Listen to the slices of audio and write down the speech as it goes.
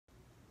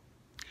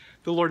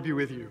The Lord be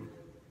with you.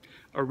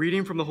 A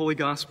reading from the Holy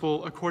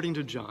Gospel according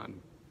to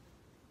John.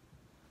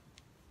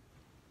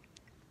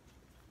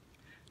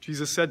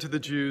 Jesus said to the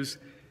Jews,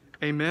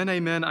 "Amen,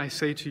 amen, I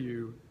say to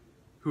you,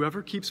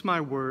 whoever keeps my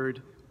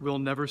word will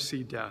never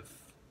see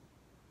death."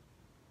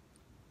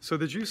 So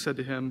the Jews said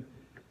to him,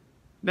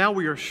 "Now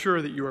we are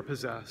sure that you are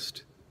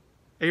possessed.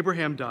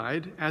 Abraham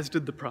died, as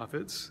did the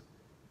prophets.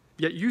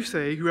 Yet you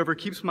say, whoever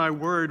keeps my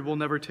word will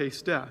never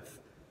taste death.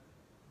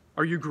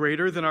 Are you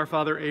greater than our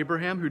father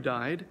Abraham, who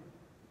died?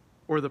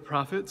 Or the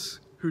prophets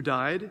who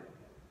died?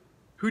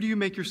 Who do you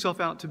make yourself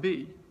out to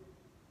be?"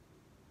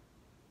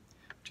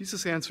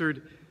 Jesus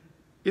answered,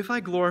 "If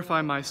I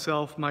glorify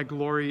myself, my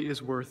glory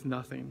is worth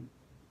nothing.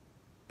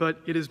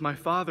 But it is my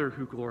Father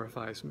who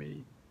glorifies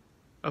me,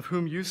 of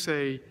whom you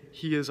say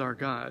he is our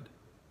God.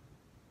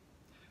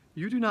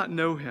 You do not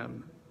know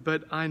him,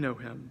 but I know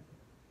him.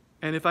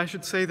 And if I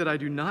should say that I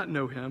do not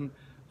know him,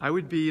 I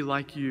would be,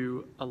 like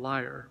you, a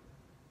liar.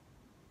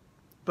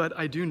 But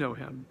I do know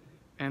him,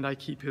 and I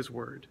keep his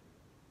word.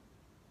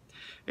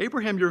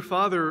 Abraham, your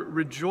father,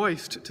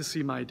 rejoiced to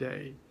see my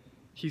day.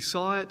 He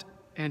saw it,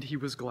 and he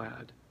was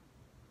glad."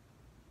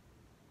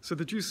 So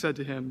the Jews said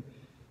to him,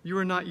 "You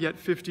are not yet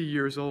 50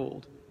 years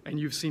old, and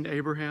you've seen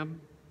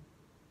Abraham?"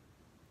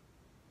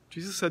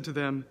 Jesus said to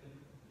them,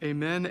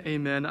 "Amen,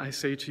 amen, I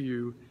say to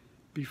you,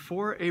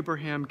 before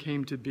Abraham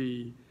came to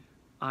be,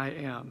 I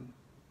am."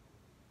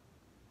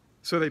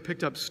 So they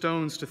picked up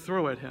stones to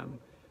throw at him,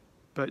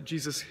 but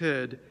Jesus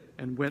hid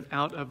and went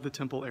out of the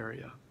temple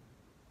area.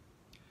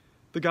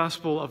 The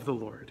Gospel of the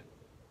Lord.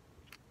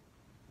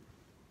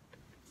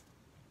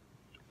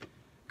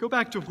 Go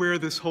back to where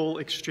this whole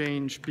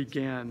exchange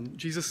began.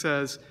 Jesus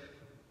says,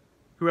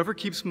 "Whoever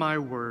keeps my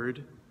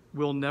word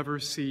will never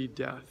see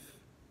death."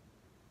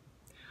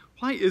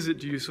 Why is it,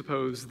 do you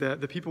suppose,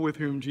 that the people with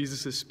whom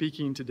Jesus is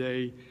speaking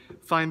today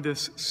find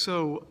this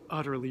so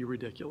utterly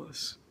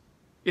ridiculous?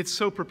 It's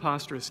so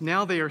preposterous.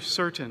 Now they are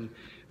certain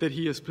that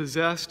he is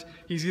possessed.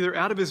 He's either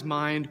out of his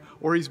mind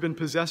or he's been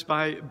possessed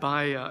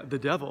by the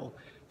devil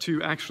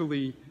to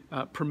actually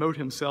promote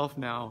himself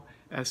now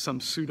as some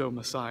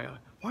pseudo-Messiah.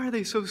 Why are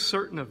they so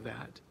certain of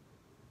that?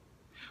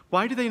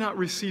 Why do they not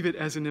receive it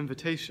as an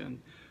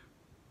invitation?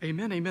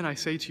 Amen, amen, I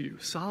say to you,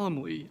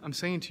 solemnly, I'm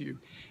saying to you,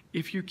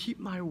 if you keep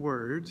my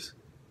words,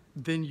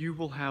 then you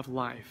will have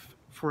life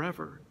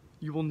forever.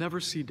 You will never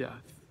see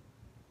death.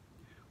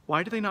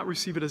 Why do they not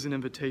receive it as an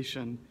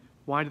invitation?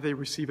 Why do they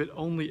receive it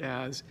only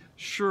as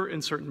sure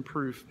and certain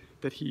proof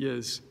that he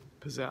is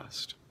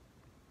possessed?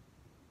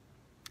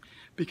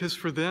 Because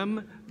for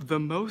them, the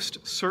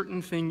most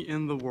certain thing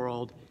in the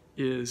world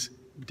is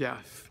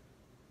death.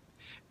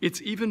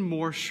 It's even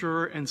more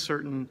sure and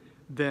certain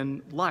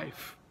than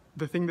life,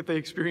 the thing that they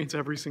experience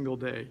every single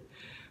day.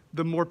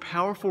 The more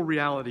powerful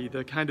reality,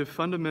 the kind of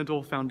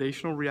fundamental,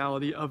 foundational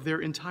reality of their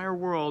entire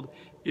world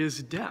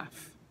is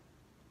death.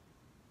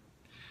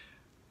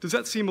 Does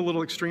that seem a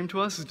little extreme to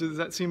us? Does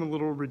that seem a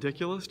little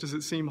ridiculous? Does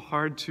it seem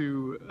hard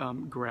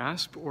to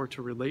grasp or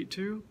to relate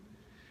to?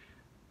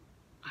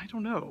 I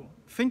don't know.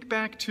 Think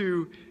back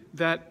to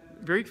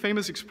that very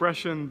famous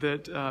expression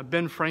that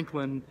Ben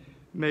Franklin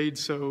made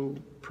so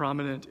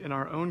prominent in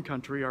our own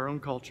country, our own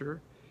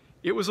culture.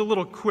 It was a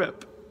little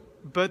quip,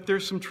 but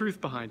there's some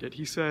truth behind it.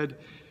 He said,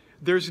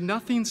 "There's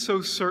nothing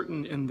so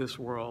certain in this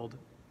world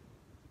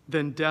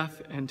than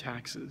death and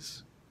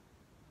taxes."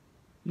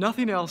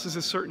 Nothing else is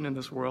as certain in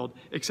this world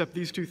except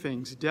these two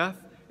things,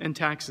 death and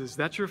taxes.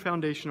 That's your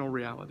foundational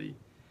reality.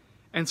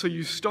 And so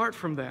you start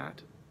from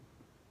that.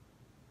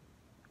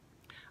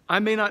 I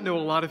may not know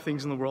a lot of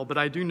things in the world, but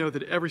I do know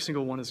that every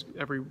single one is,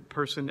 every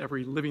person,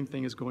 every living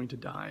thing is going to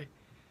die.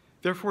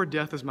 Therefore,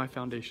 death is my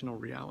foundational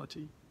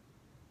reality.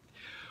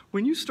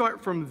 When you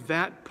start from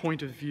that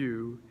point of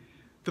view,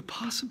 the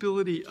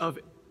possibility of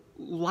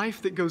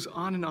life that goes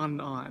on and on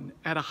and on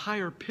at a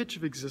higher pitch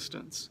of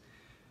existence,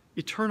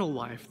 eternal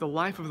life, the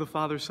life of the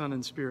Father, Son,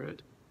 and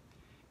Spirit,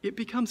 it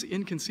becomes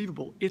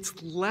inconceivable.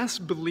 It's less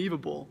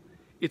believable,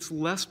 it's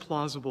less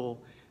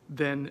plausible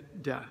than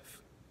death.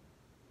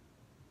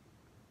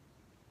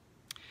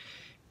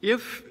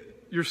 If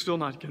you're still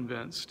not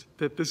convinced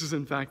that this is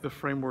in fact the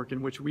framework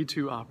in which we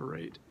too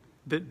operate,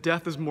 that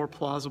death is more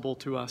plausible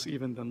to us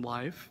even than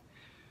life,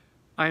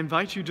 I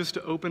invite you just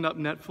to open up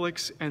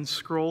Netflix and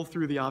scroll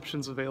through the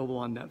options available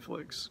on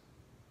Netflix.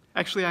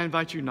 Actually, I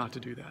invite you not to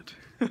do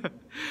that.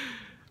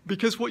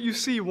 Because what you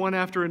see one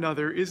after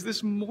another is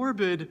this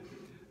morbid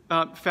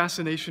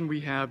fascination we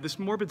have, this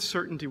morbid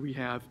certainty we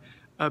have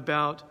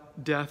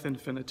about death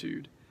and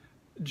finitude.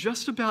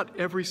 Just about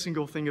every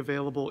single thing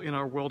available in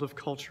our world of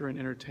culture and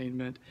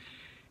entertainment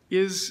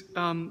is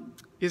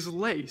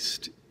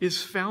laced,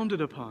 is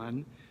founded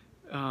upon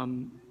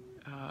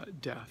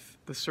death,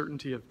 the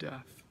certainty of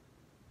death.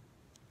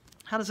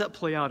 How does that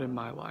play out in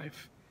my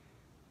life?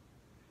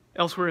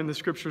 Elsewhere in the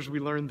scriptures,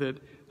 we learn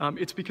that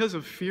it's because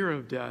of fear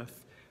of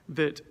death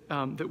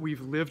that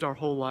we've lived our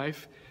whole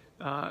life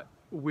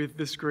with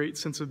this great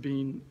sense of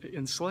being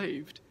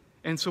enslaved.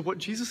 And so what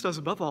Jesus does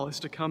above all is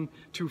to come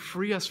to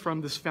free us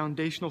from this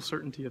foundational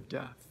certainty of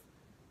death.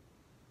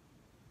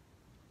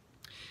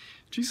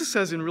 Jesus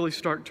says in really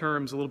stark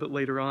terms a little bit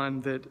later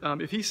on that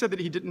if he said that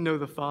he didn't know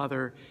the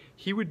Father,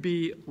 he would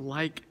be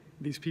like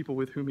these people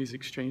with whom he's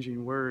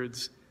exchanging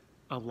words,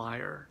 a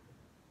liar.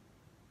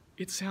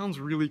 It sounds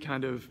really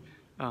kind of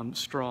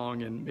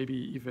strong and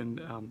maybe even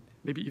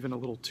a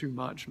little too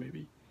much,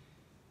 maybe.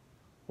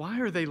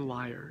 Why are they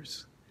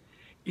liars?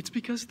 It's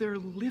because they're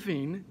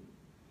living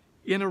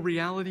in a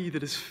reality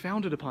that is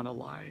founded upon a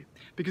lie.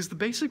 Because the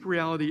basic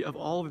reality of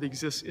all that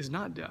exists is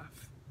not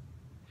death.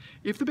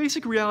 If the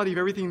basic reality of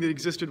everything that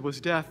existed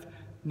was death,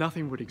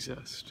 nothing would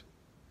exist.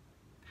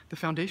 The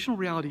foundational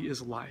reality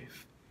is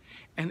life.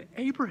 And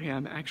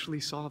Abraham actually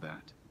saw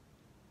that.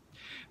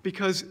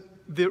 Because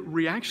the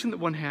reaction that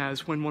one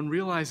has when one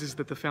realizes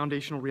that the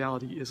foundational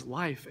reality is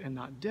life and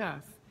not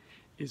death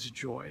is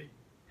joy.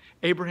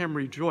 Abraham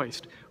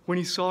rejoiced when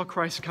he saw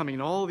Christ coming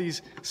all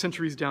these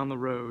centuries down the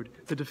road,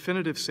 the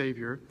definitive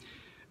Savior.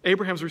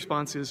 Abraham's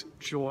response is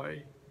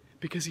joy,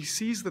 because he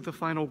sees that the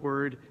final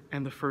word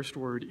and the first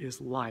word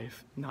is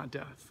life, not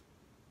death.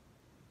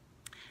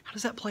 How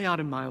does that play out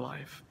in my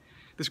life?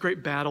 This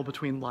great battle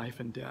between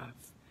life and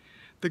death.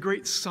 The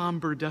great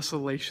somber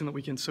desolation that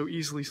we can so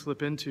easily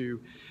slip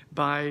into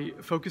by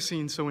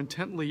focusing so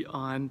intently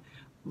on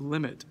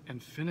limit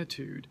and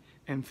finitude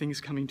and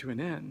things coming to an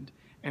end,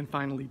 and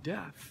finally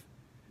death,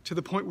 to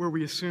the point where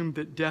we assume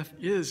that death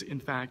is, in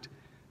fact,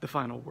 the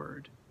final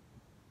word.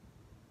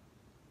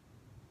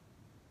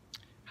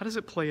 How does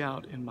it play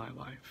out in my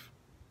life?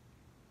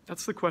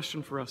 That's the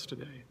question for us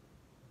today.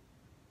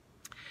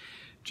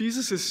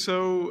 Jesus is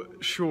so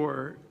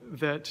sure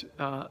that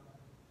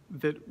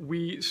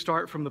we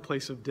start from the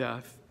place of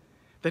death,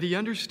 that he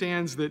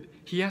understands that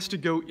he has to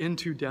go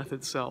into death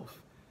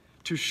itself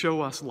to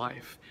show us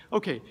life.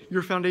 Okay,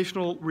 your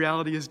foundational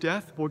reality is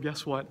death. Well,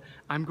 guess what?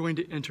 I'm going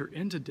to enter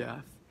into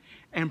death,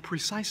 and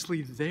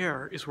precisely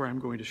there is where I'm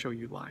going to show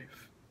you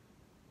life.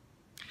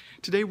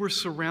 Today, we're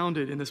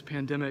surrounded in this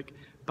pandemic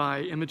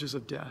by images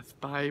of death,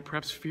 by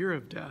perhaps fear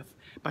of death,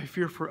 by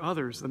fear for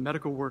others, the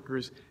medical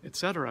workers,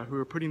 etc., who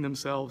are putting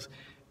themselves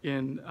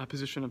in a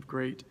position of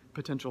great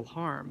potential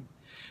harm.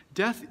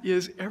 Death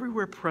is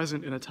everywhere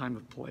present in a time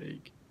of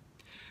plague.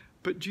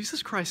 But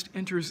Jesus Christ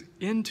enters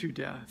into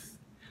death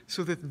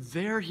so that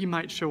there he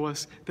might show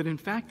us that, in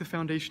fact, the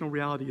foundational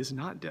reality is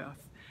not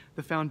death.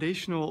 The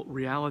foundational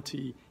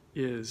reality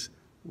is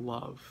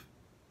love.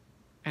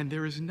 And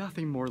there is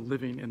nothing more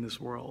living in this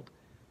world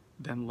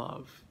than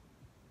love,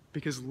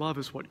 because love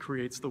is what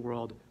creates the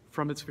world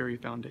from its very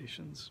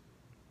foundations.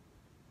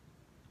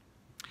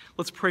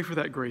 Let's pray for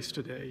that grace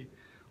today.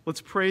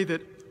 Let's pray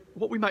that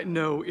what we might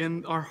know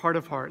in our heart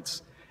of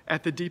hearts,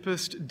 at the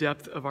deepest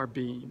depth of our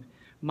being,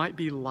 might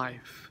be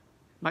life,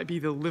 might be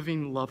the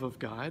living love of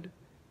God,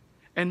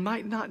 and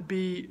might not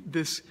be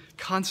this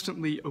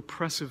constantly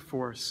oppressive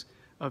force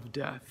of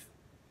death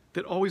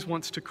that always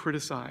wants to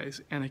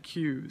criticize and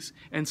accuse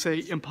and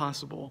say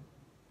impossible.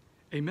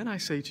 Amen, I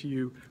say to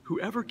you,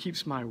 whoever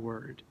keeps my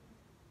word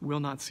will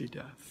not see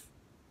death.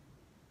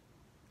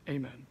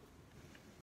 Amen.